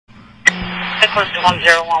Request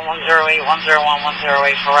 101, 108, 101,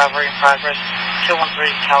 108 for robbery in progress. 213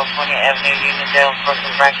 California Avenue, Uniondale, person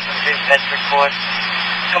Braxton Street, Bedford Court.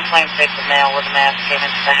 Complaint paper male with a mask came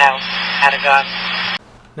into the house. Had a gun.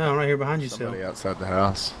 No, I'm right here behind you still. Somebody outside the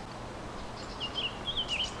house.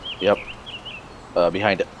 Yep.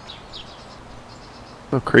 Behind it.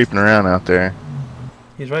 Still creeping around out there.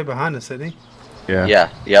 He's right behind us, isn't he? Yeah. Yeah,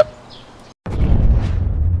 yep.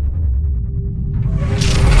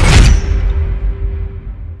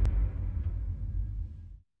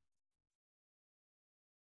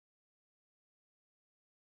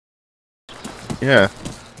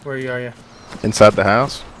 Where Yeah. are you? Inside the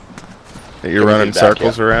house. That you're Give me running feedback,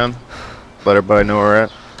 circles yeah. around. Let everybody know where we're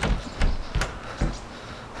at.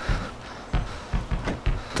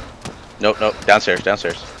 Nope, nope. Downstairs,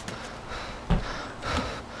 downstairs.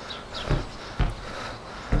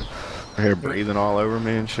 I hear breathing all over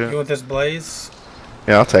me and shit. You want this blaze?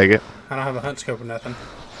 Yeah, I'll take it. I don't have a hunt scope or nothing.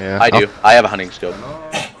 Yeah. I do. I have a hunting scope.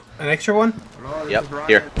 An extra one? Yep.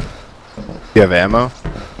 Here. You have ammo?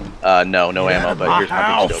 No, no ammo, but here's my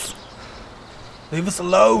hunting scope. Leave us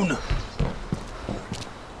alone.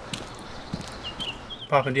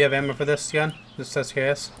 Poppin', do you have ammo for this gun? This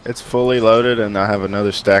SKS? It's fully loaded and I have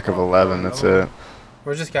another stack of 11. That's it.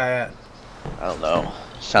 Where's this guy at? I don't know.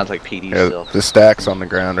 Sounds like PD Yeah, still. the stack's on the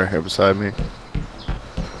ground right here beside me.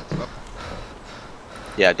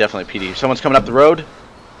 Yeah, definitely PD. Someone's coming up the road.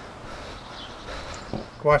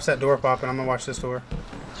 Watch that door, Poppin'. I'm gonna watch this door.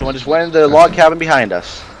 Someone just went into the log cabin behind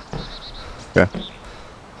us. Yeah.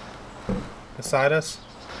 Beside us?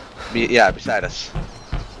 Yeah, beside us.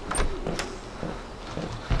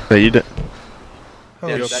 So you did.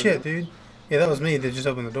 Holy Yeah, shit, dude. Yeah, that was me that just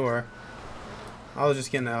opened the door. I was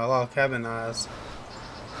just getting a log cabin eyes.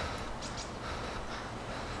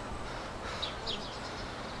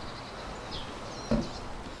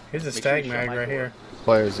 Here's a Make sure stag you shut mag my right door. here.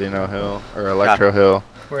 Player Xeno Hill or Electro Hill.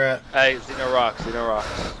 Where at? Hey, Xeno rocks, Xeno rocks.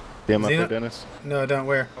 See him up Xeno- there, Dennis? No, don't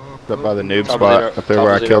where? Up by the noob Top of spot, the- up there top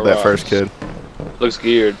where I of the killed that rocks. first kid. Looks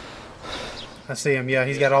geared. I see him. Yeah,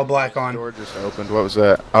 he's got all black on. Door just opened. What was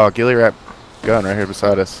that? Oh, ghillie wrap gun right here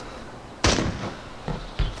beside us.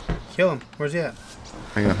 Kill him. Where's he at?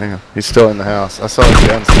 Hang on. He's still in the house. I saw his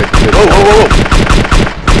gun stick to the Whoa, whoa, whoa,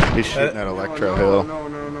 whoa! He's shooting at Electro no, Hill.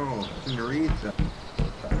 No. Senorita.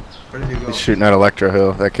 Where did he go? He's shooting at Electro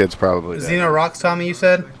Hill. That kid's probably dead. Xeno Rocks, Tommy, you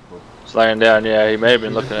said? He's laying down, yeah, he may have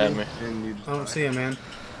been looking at me. I don't see him, man.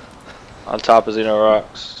 On top of Xeno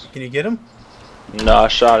rocks. Can you get him? No, I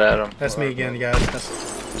shot at him. That's me again, guys.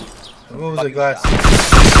 What was the glass?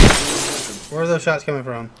 Where are those shots coming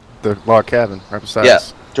from? The log cabin right beside Yeah,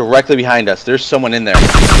 us. directly behind us. There's someone in there. So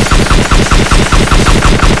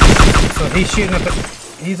he's shooting up.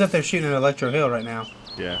 He's up there shooting at Electro Hill right now.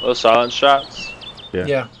 Yeah. Those silent shots. Yeah.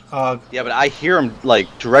 Yeah. Yeah, but I hear him like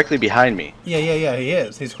directly behind me. Yeah. He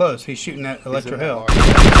is. He's close. He's shooting at Electro Hill.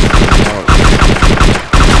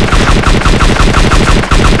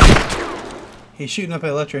 He's shooting up at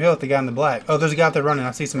Electro Hill at the guy in the black. Oh, there's a guy out there running.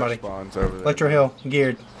 I see somebody. Spawns over there. Electro Hill,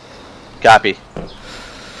 geared. Copy.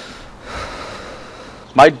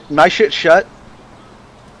 My shit shut.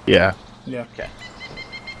 Yeah. Yeah. Okay.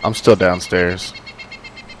 I'm still downstairs.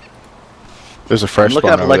 There's a fresh I'm looking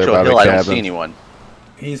spawn up over there Electro by the Hill. I don't cabin. see anyone.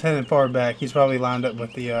 He's heading far back. He's probably lined up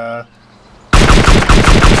with the.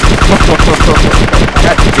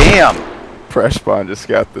 God damn! Fresh spawn just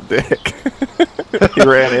got the dick. He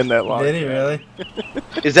ran in that long. Did he really?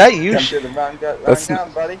 Is that you? That's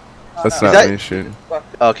not that- me shooting.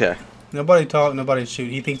 Okay. Nobody talk. Nobody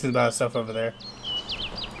shoot. He thinks about himself over there.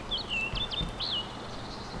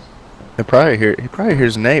 He probably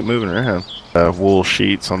hears Nate moving around. Wool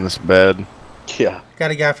sheets on this bed. Yeah.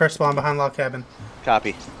 Got a guy first spawn behind log cabin.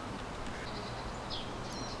 Copy.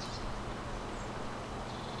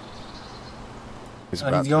 He's Oh,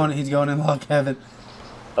 about he's to- going. He's going in log cabin.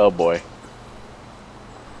 Oh boy.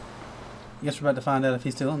 Guess we're about to find out if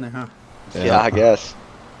he's still in there, huh? Yeah, I guess.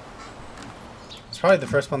 It's probably the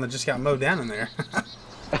first one that just got mowed down in there.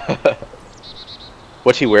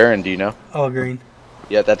 What's he wearing? Do you know? All green.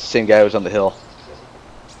 Yeah, that's the same guy who was on the hill.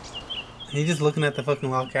 He's just looking at the fucking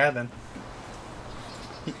log cabin.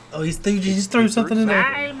 Oh, he just threw something in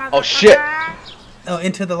there. Oh shit! Oh,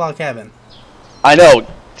 into the log cabin. I know.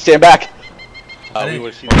 Stand back. I We didn't-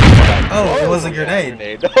 would've seen that. Oh, it was a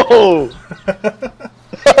grenade. No.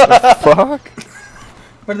 Fuck.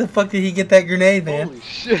 Where the fuck did he get that grenade, man? Holy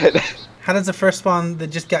shit! How does the first spawn that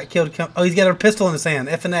just got killed come? Oh, he's got a pistol in his hand.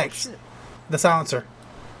 F and X. The silencer.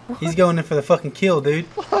 He's going in for the fucking kill, dude.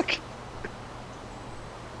 Fuck.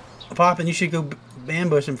 Poppin', you should go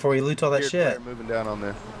ambush him before he loots all that shit. Moving down on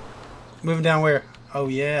there. Moving down where? Oh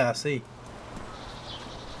yeah, I see.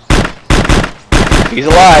 He's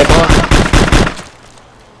alive.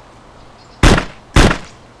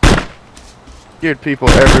 People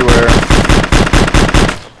everywhere.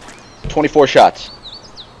 24 shots.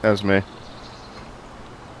 That was me.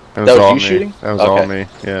 That was all you me. shooting? That was Okay. all me.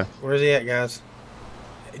 Yeah. Where's he at, guys?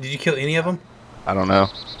 Did you kill any of them? I don't know.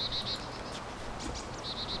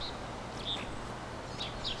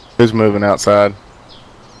 Who's moving outside?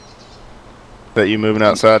 That you moving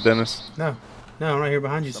outside, Dennis? No. No, I'm right here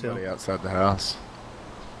behind you still. Somebody outside the house.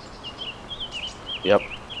 Yep.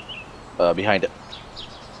 Behind it.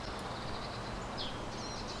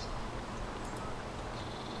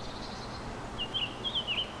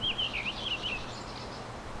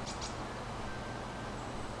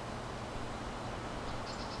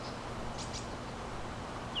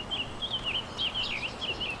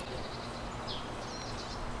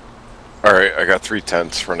 Alright, I got 3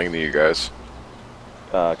 tents running to you guys.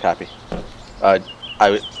 Copy.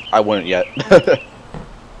 I wouldn't yet.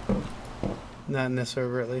 Not in this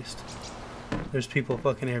server, at least. There's people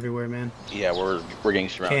fucking everywhere, man. Yeah, we're getting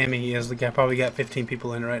surrounded. Cammy is the guy. Probably got 15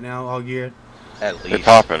 people in it right now, all geared. At Hey, least.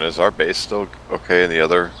 Poppin', is our base still okay in the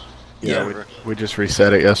other? Yeah. We just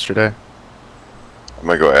reset it yesterday. I'm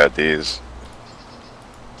gonna go add these.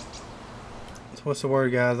 So what's the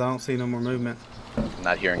word, guys? I don't see no more movement. I'm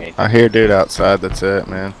not hearing anything. I hear dude outside. That's it,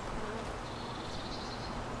 man.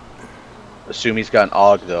 Assume he's got an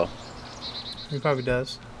AUG though. He probably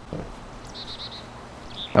does.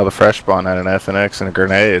 Oh, the fresh spawn had an FNX and a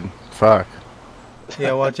grenade. Fuck.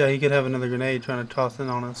 Yeah, watch out. He could have another grenade trying to toss in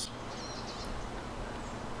on us.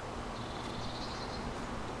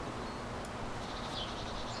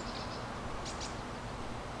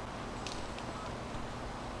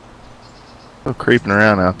 Still creeping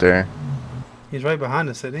around out there. He's right behind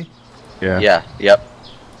us, isn't he? Yeah. Yeah. Yep.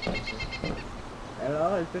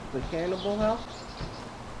 Hello, is this the cannibal house?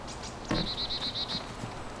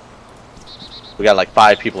 We got like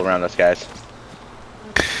 5 people around us, guys.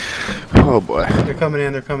 Oh boy. They're coming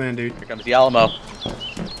in. They're coming in, dude. Here comes the Alamo.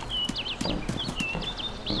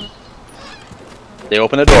 They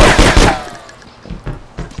open the door.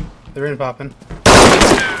 They're in popping.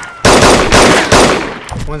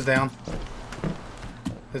 One's down.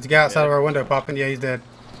 There's a guy outside of our window popping. Yeah, he's dead.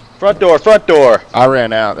 Front door. Front door. I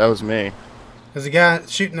ran out. That was me. There's a guy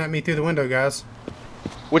shooting at me through the window, guys.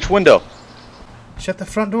 Which window? Shut the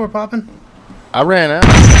front door, popping. I ran out.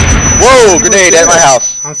 Whoa! Grenade at my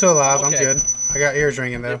house. I'm still alive. I'm Okay. good. I got ears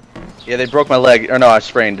ringing, though. Yeah, they broke my leg. Or no, I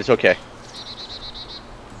sprained. It's okay.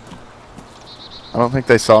 I don't think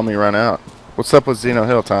they saw me run out. What's up with Zeno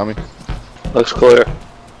Hill, Tommy? Looks clear.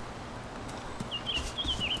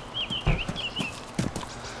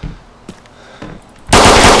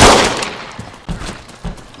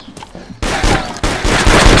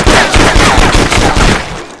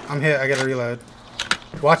 I'm hit. I gotta reload.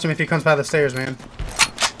 Watch him if he comes by the stairs, man.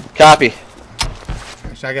 Copy.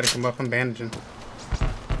 Actually, I gotta come up. I'm bandaging.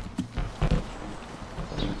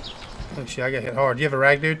 Oh shit, I got hit hard. Do you have a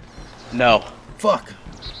rag, dude? No. Fuck.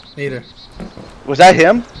 Neither. Was that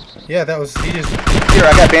him? Yeah, that was. He just. Here,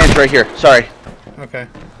 I got bandage right here. Sorry. Okay.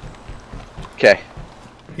 Okay.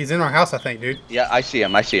 He's in our house, I think, dude. Yeah, I see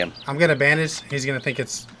him. I see him. I'm gonna bandage. He's gonna think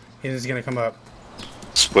it's. He's gonna come up.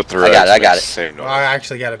 Split the I got it, I got makes it. the Same Well, noise. I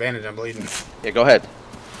actually got a bandage. I'm bleeding. Yeah, go ahead.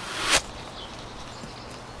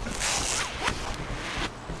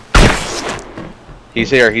 He's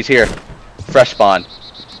here. He's here. Fresh spawn.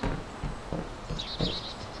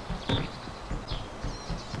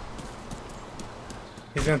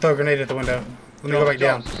 He's gonna throw a grenade at the window. Let me go back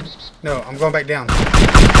down. No, I'm going back down.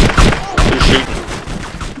 Who's shooting?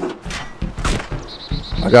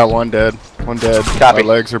 I got one dead. One dead. Copy. My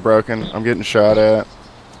legs are broken. I'm getting shot at.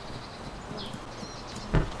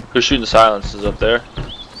 Who's shooting the silences up there?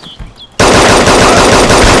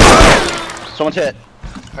 Someone's hit.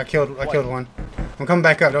 I killed one. I'm coming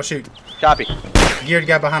back up. Don't shoot. Copy. Geared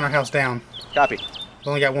guy behind our house down. Copy.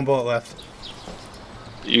 Only got one bullet left.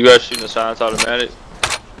 You guys shooting the silence automatic?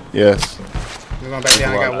 Yes. I'm going back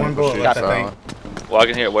down. I got one bullet left, I think. Well, I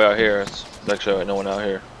can hear it way out here. It's actually no one out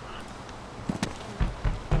here.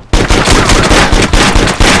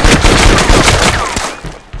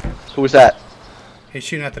 Who was that? He's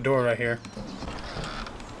shooting at the door right here.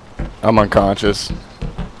 I'm unconscious.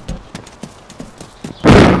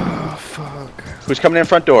 Oh, fuck. Who's coming in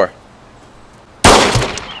front door?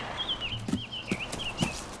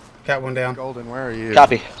 Got one down. Golden, where are you?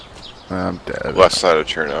 Copy. I'm dead. West side of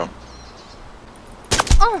Cherno.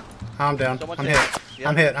 I'm down. Someone's I'm hit. hit. Yep.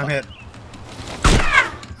 I'm hit. I'm hit.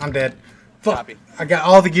 I'm dead. Fuck. Copy. I got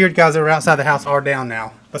all the geared guys that were outside the house are down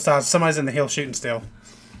now. Besides, somebody's in the hill shooting still.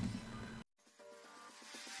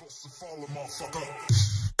 So follow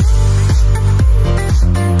motherfucker.